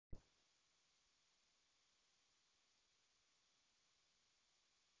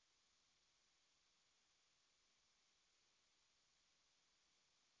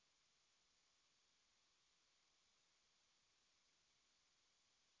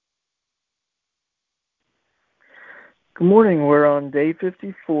Good morning. We're on day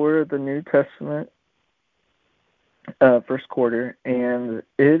 54 of the New Testament, first quarter, and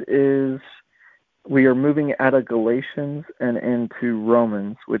we are moving out of Galatians and into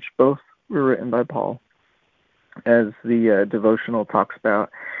Romans, which both were written by Paul, as the devotional talks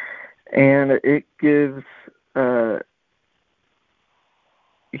about. And it gives, it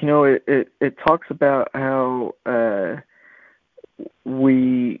talks about how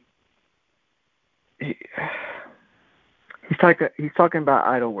he's talking about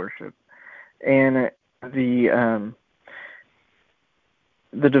idol worship, and the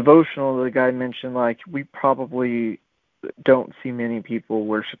devotional, the guy mentioned, like, we probably don't see many people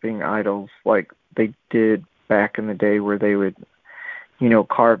worshiping idols like they did back in the day, where they would,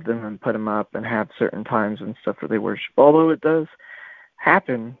 carve them and put them up and have certain times and stuff where they worship. Although it does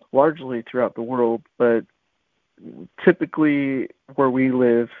happen largely throughout the world, but typically where we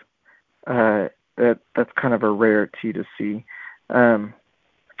live, that's kind of a rarity to see.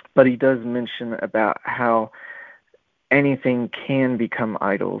 But he does mention about how anything can become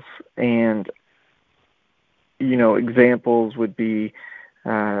idols, and examples would be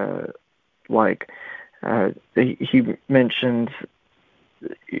he mentioned,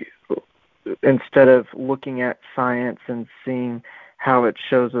 instead of looking at science and seeing how it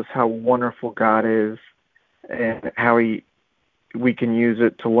shows us how wonderful God is and how we can use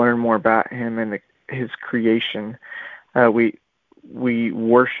it to learn more about him and his creation, we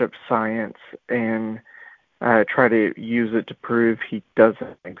worship science and try to use it to prove he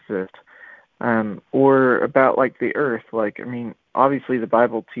doesn't exist. Or about, like, the earth. Obviously the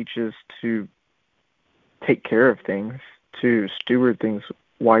Bible teaches to take care of things, to steward things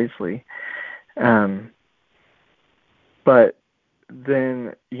wisely. But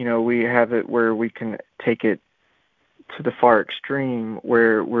then, we have it where we can take it to the far extreme,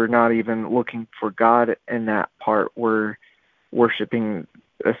 where we're not even looking for God in that part. We're worshiping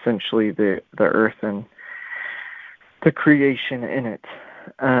essentially the earth and the creation in it.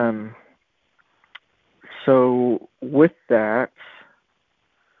 So with that,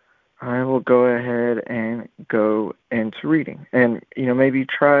 I will go ahead and go into reading. And, maybe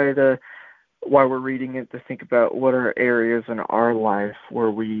try to, while we're reading it, to think about what are areas in our life where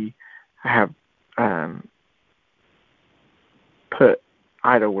we have put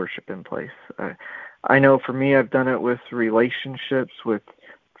idol worship in place. I know for me, I've done it with relationships, with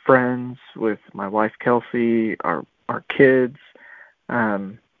friends, with my wife, Kelsey, our kids.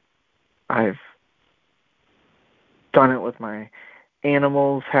 I've done it with my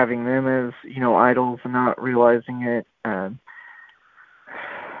animals, having them as, idols and not realizing it. I'm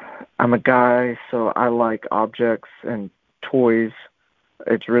a guy, so I like objects and toys.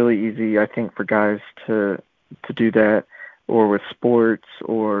 It's really easy, I think, for guys to do that, or with sports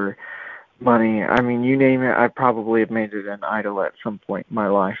or money. You name it, I probably have made it an idol at some point in my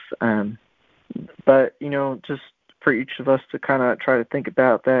life. But, just for each of us to kind of try to think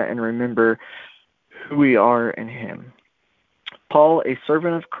about that and remember who we are in him. Paul, a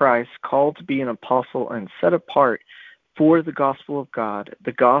servant of Christ, called to be an apostle and set apart for the gospel of God,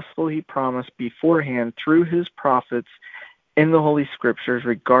 the gospel he promised beforehand through his prophets in the Holy Scriptures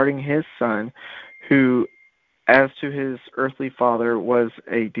regarding his Son, who, as to his earthly father, was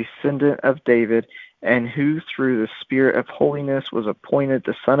a descendant of David, and who through the Spirit of holiness was appointed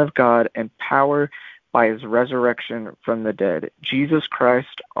the Son of God and power by his resurrection from the dead, Jesus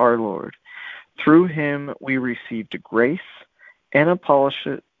Christ our Lord. Through him we received grace and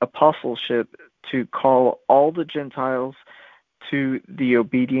apostleship to call all the Gentiles to the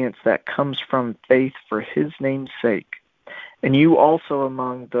obedience that comes from faith for his name's sake. And you also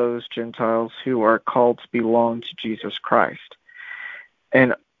among those Gentiles who are called to belong to Jesus Christ.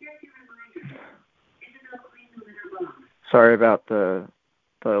 And sorry about the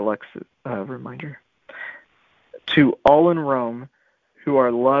Alexa reminder. To all in Rome who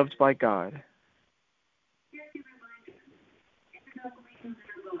are loved by God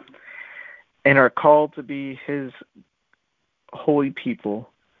and are called to be his holy people,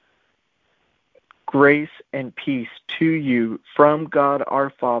 grace and peace to you from God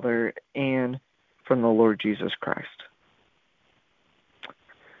our Father and from the Lord Jesus Christ.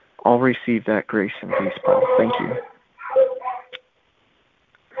 I'll receive that grace and peace, Paul. Thank you.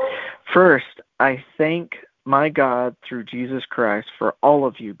 First, I thank my God through Jesus Christ for all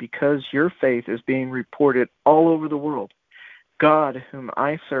of you, because your faith is being reported all over the world. God, whom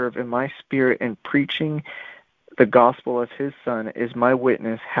I serve in my spirit in preaching the gospel of his Son, is my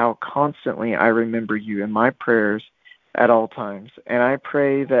witness how constantly I remember you in my prayers at all times. And I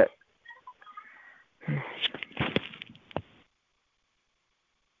pray that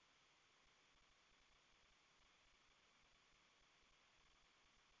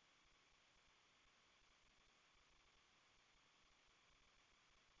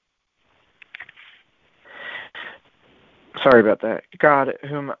Sorry about that. God,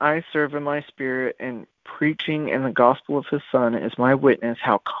 whom I serve in my spirit and preaching in the gospel of his Son, is my witness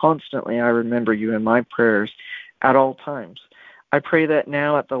how constantly I remember you in my prayers at all times. I pray that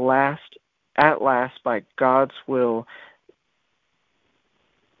now at last by God's will,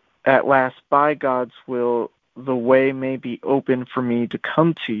 the way may be open for me to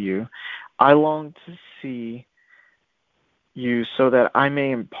come to you. I long to see you so that I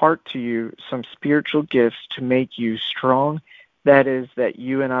may impart to you some spiritual gifts to make you strong, that is, that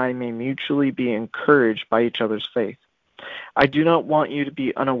you and I may mutually be encouraged by each other's faith. I do not want you to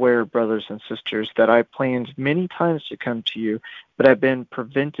be unaware, brothers and sisters, that I planned many times to come to you, but have been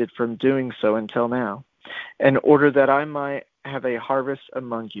prevented from doing so until now, in order that I might have a harvest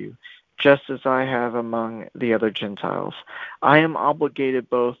among you, just as I have among the other Gentiles. I am obligated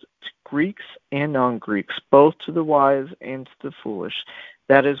both to Greeks and non-Greeks, both to the wise and to the foolish.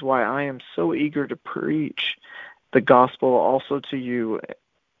 That is why I am so eager to preach the gospel also to you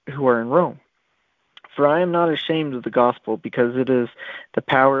who are in Rome. For I am not ashamed of the gospel, because it is the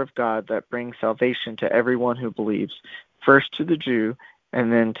power of God that brings salvation to everyone who believes, first to the Jew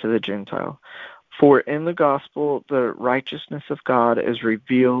and then to the Gentile. For in the gospel the righteousness of God is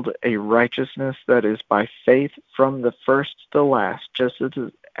revealed, a righteousness that is by faith from the first to the last, just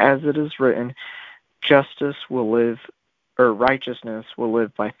as it is written, righteousness will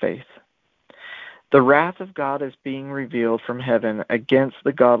live by faith. The wrath of God is being revealed from heaven against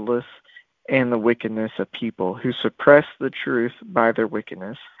the godless and the wickedness of people who suppress the truth by their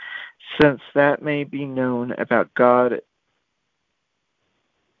wickedness, since what may be known about God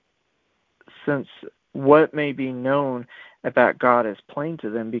is plain to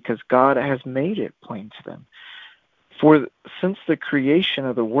them, because God has made it plain to them. For since the creation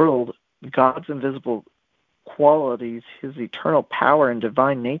of the world, God's invisible qualities, his eternal power and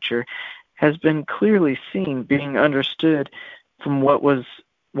divine nature, has been clearly seen, being understood from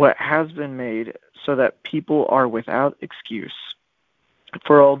what has been made, so that people are without excuse.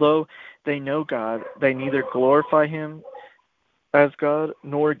 For although they know God, they neither glorify him as God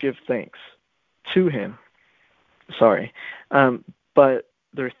nor give thanks to him. But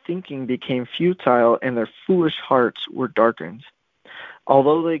their thinking became futile, and their foolish hearts were darkened.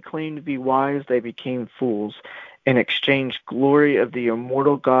 Although they claimed to be wise, they became fools, and exchanged glory of the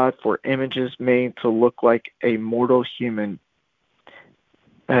immortal God for images made to look like a mortal human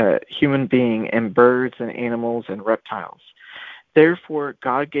being, and birds and animals and reptiles. Therefore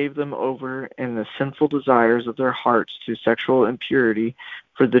God gave them over in the sinful desires of their hearts to sexual impurity,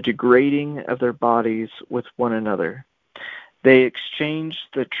 for the degrading of their bodies with one another. They exchanged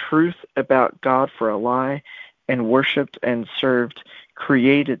the truth about God for a lie, and worshipped and served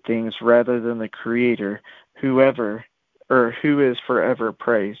created things rather than the Creator, who is forever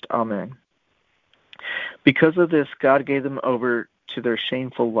praised. Amen. Because of this, God gave them over to their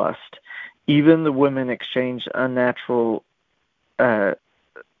shameful lust. Even the women exchanged unnatural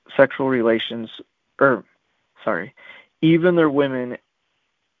sexual relations, even their women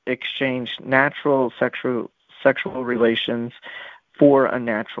exchanged natural sexual relations for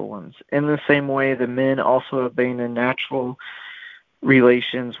unnatural ones. In the same way, the men also abandoned natural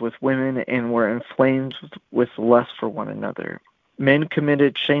relations with women and were inflamed with lust for one another. Men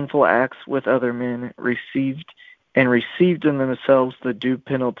committed shameful acts with other men, received in themselves the due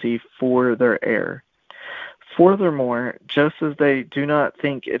penalty for their error. Furthermore, just as they do not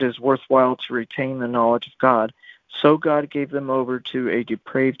think it is worthwhile to retain the knowledge of God, so God gave them over to a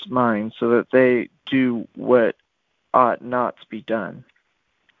depraved mind, so that they do what ought not to be done.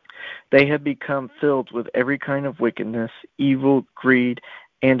 They have become filled with every kind of wickedness, evil, greed,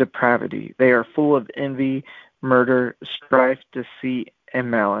 and depravity. They are full of envy, murder, strife, deceit,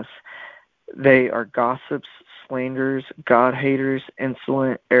 and malice. They are gossips, slanderers, God-haters,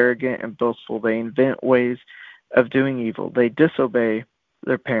 insolent, arrogant, and boastful. They invent ways of doing evil. They disobey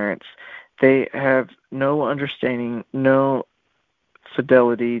their parents. They have no understanding, no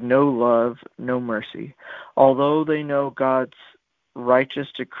fidelity, no love, no mercy. Although they know God's righteous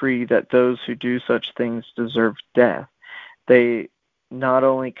decree that those who do such things deserve death, they not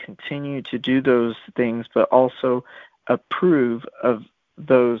only continue to do those things, but also approve of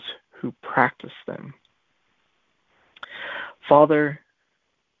those who practice them. Father,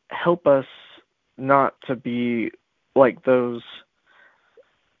 help us not to be like those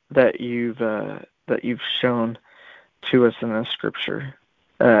that you've shown to us in the scripture,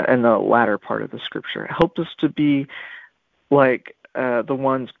 in the latter part of the scripture. Help us to be like the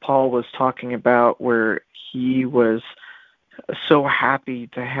ones Paul was talking about, where he was so happy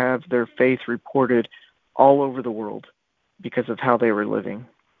to have their faith reported all over the world because of how they were living.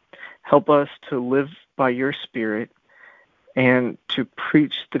 Help us to live by your Spirit and to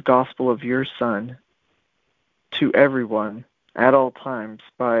preach the gospel of your Son to everyone at all times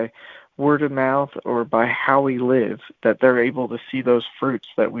by word of mouth or by how we live, that they're able to see those fruits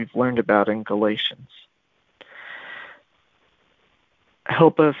that we've learned about in Galatians.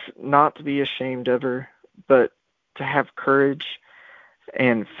 Help us not to be ashamed ever, but to have courage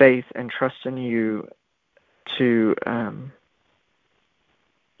and faith and trust in you to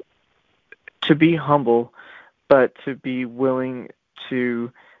be humble, but to be willing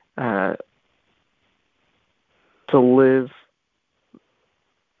to live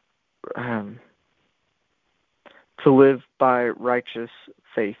by righteous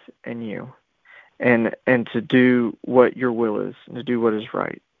faith in you, and to do what your will is, and to do what is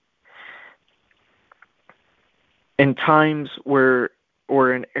right. In times where,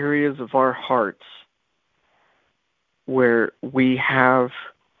 or in areas of our hearts where we have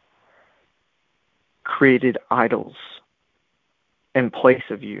created idols in place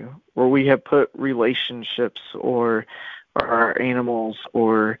of you, where we have put relationships or our animals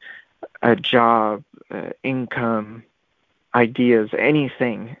or a job, income, ideas,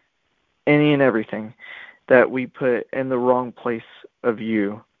 anything, any and everything that we put in the wrong place of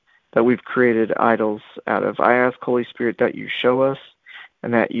you, that we've created idols out of. I ask, Holy Spirit, that you show us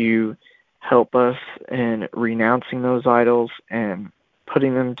and that you help us in renouncing those idols and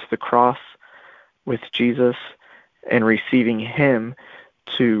putting them to the cross with Jesus and receiving him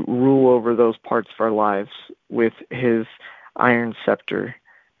to rule over those parts of our lives with his iron scepter.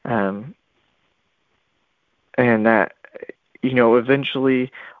 And that,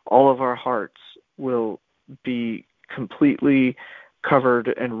 eventually all of our hearts will be completely covered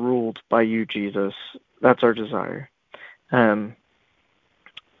and ruled by you, Jesus. That's our desire.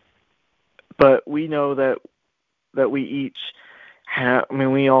 But we know that we each have,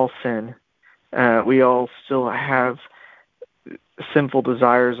 we all sin. We all still have sinful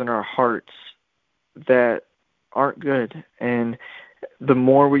desires in our hearts that aren't good. And the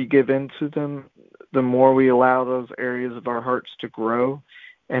more we give into them, the more we allow those areas of our hearts to grow,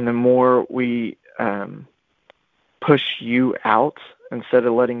 and the more we push you out instead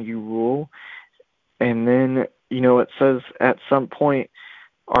of letting you rule. And then, it says at some point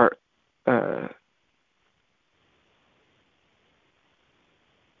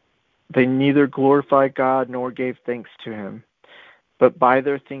they neither glorified God nor gave thanks to him, but by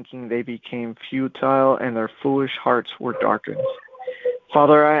their thinking they became futile, and their foolish hearts were darkened.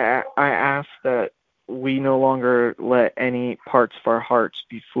 Father, I ask that we no longer let any parts of our hearts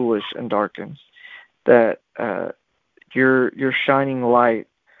be foolish and darkened, that your shining light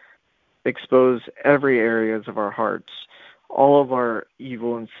expose every areas of our hearts, all of our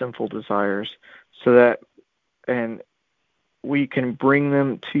evil and sinful desires, so that and we can bring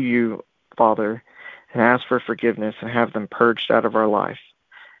them to you, Father, and ask for forgiveness and have them purged out of our life,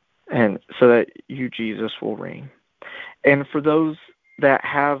 and so that you, Jesus, will reign. And for those that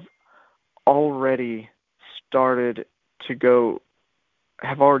have already started to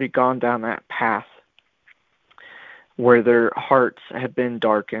have already gone down that path where their hearts have been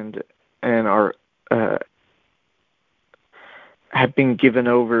darkened and are have been given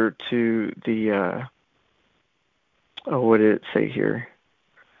over to the what did it say here?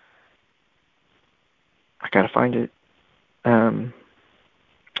 I gotta find it.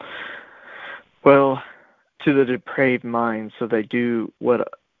 Well, to the depraved mind, so they do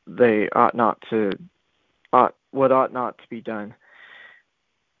what they ought not to be done.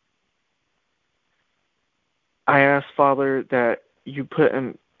 I ask, Father, that you put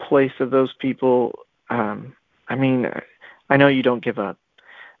in place of those people. I know you don't give up.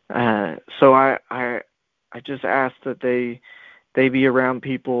 So I just ask that they be around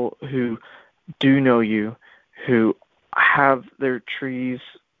people who do know you, who have their trees,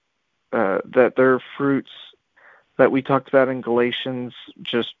 that their fruits that we talked about in Galatians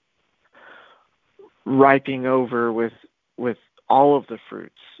just ripening over with all of the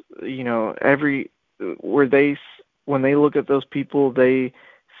fruits. When they look at those people, they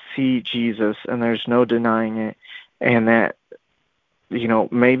see Jesus, and there's no denying it. And that,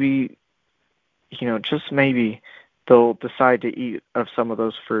 maybe, just maybe they'll decide to eat of some of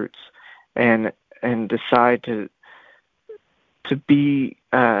those fruits and decide to be,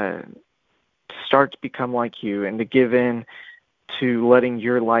 to start to become like you, and to give in to letting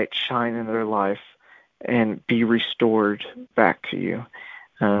your light shine in their life and be restored back to you.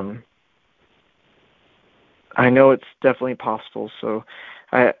 I know it's definitely possible. So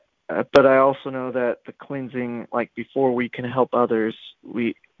but I also know that the cleansing, like before we can help others,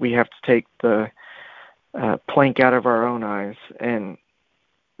 we have to take the plank out of our own eyes, and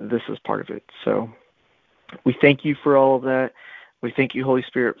this is part of it. So We thank you for all of that. We thank you, Holy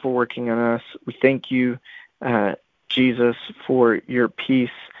Spirit, for working on us. We thank you, Jesus, for your peace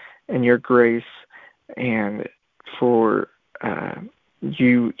and your grace, and for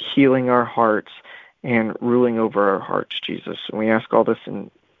you healing our hearts and ruling over our hearts, Jesus. And we ask all this in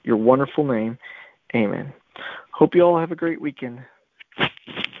your wonderful name. Amen. Hope you all have a great weekend.